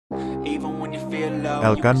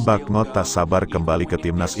Elkan Baggott tak sabar kembali ke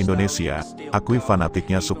Timnas Indonesia. Akui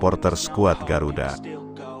Fanatiknya Suporter Skuad Garuda.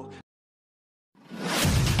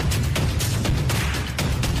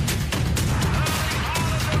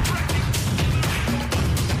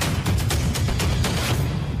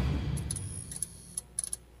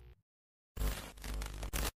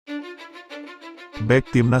 Bek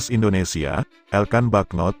Timnas Indonesia, Elkan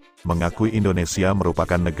Baggott, mengakui Indonesia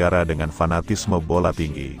merupakan negara dengan fanatisme bola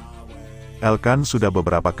tinggi. Elkan sudah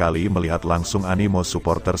beberapa kali melihat langsung animo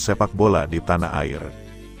supporter sepak bola di tanah air.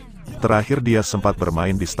 Terakhir dia sempat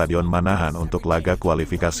bermain di Stadion Manahan untuk laga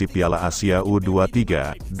kualifikasi Piala Asia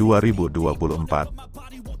U-23,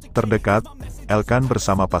 2024. Terdekat, Elkan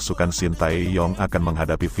bersama pasukan Shin Tae-yong akan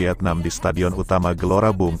menghadapi Vietnam di Stadion Utama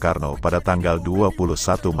Gelora Bung Karno pada tanggal 21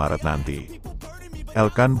 Maret nanti.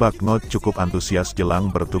 Elkan Baggott cukup antusias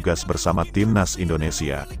jelang bertugas bersama Timnas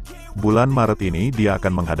Indonesia. Bulan Maret ini dia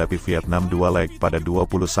akan menghadapi Vietnam 2 leg pada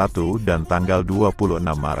 21 dan tanggal 26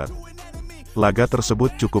 Maret. Laga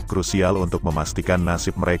tersebut cukup krusial untuk memastikan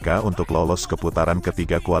nasib mereka untuk lolos ke putaran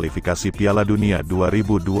ketiga kualifikasi Piala Dunia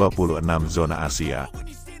 2026 Zona Asia.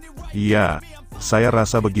 Iya, saya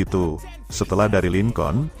rasa begitu. Setelah dari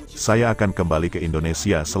Lincoln, saya akan kembali ke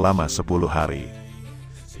Indonesia selama 10 hari.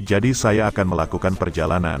 Jadi saya akan melakukan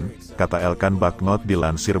perjalanan, kata Elkan Baggott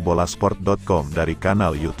dilansir bolasport.com dari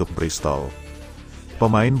kanal YouTube Bristol.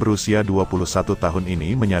 Pemain berusia 21 tahun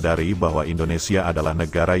ini menyadari bahwa Indonesia adalah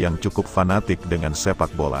negara yang cukup fanatik dengan sepak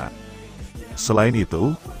bola. Selain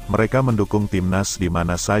itu, mereka mendukung timnas di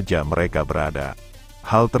mana saja mereka berada.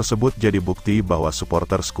 Hal tersebut jadi bukti bahwa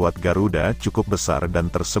supporter skuad Garuda cukup besar dan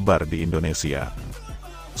tersebar di Indonesia.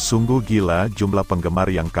 Sungguh gila jumlah penggemar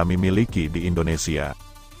yang kami miliki di Indonesia.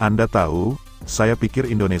 Anda tahu, saya pikir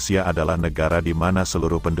Indonesia adalah negara di mana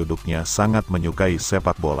seluruh penduduknya sangat menyukai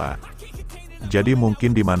sepak bola. Jadi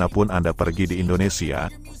mungkin dimanapun Anda pergi di Indonesia,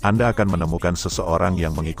 Anda akan menemukan seseorang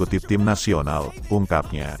yang mengikuti tim nasional,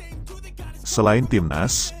 ungkapnya. Selain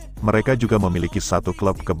timnas, mereka juga memiliki satu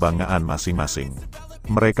klub kebanggaan masing-masing.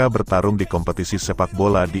 Mereka bertarung di kompetisi sepak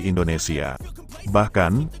bola di Indonesia.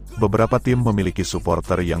 Bahkan, beberapa tim memiliki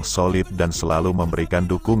supporter yang solid dan selalu memberikan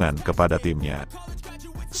dukungan kepada timnya.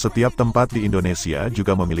 Setiap tempat di Indonesia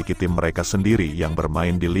juga memiliki tim mereka sendiri yang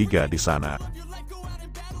bermain di liga di sana.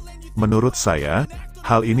 Menurut saya,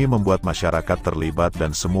 hal ini membuat masyarakat terlibat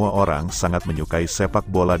dan semua orang sangat menyukai sepak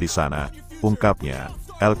bola di sana, ungkapnya.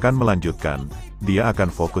 Elkan melanjutkan, dia akan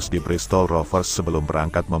fokus di Bristol Rovers sebelum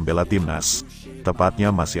berangkat membela timnas.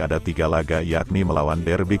 Tepatnya masih ada 3 laga yakni melawan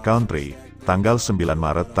Derby County, tanggal 9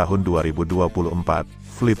 Maret tahun 2024,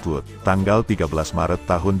 Fleetwood, tanggal 13 Maret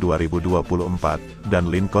tahun 2024, dan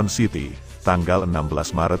Lincoln City, tanggal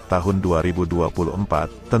 16 Maret tahun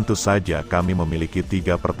 2024. Tentu saja kami memiliki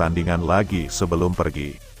 3 pertandingan lagi sebelum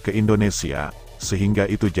pergi ke Indonesia, sehingga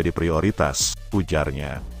itu jadi prioritas,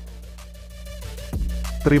 ujarnya.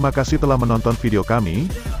 Terima kasih telah menonton video kami,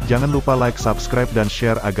 jangan lupa like, subscribe dan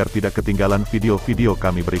share agar tidak ketinggalan video-video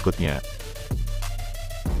kami berikutnya.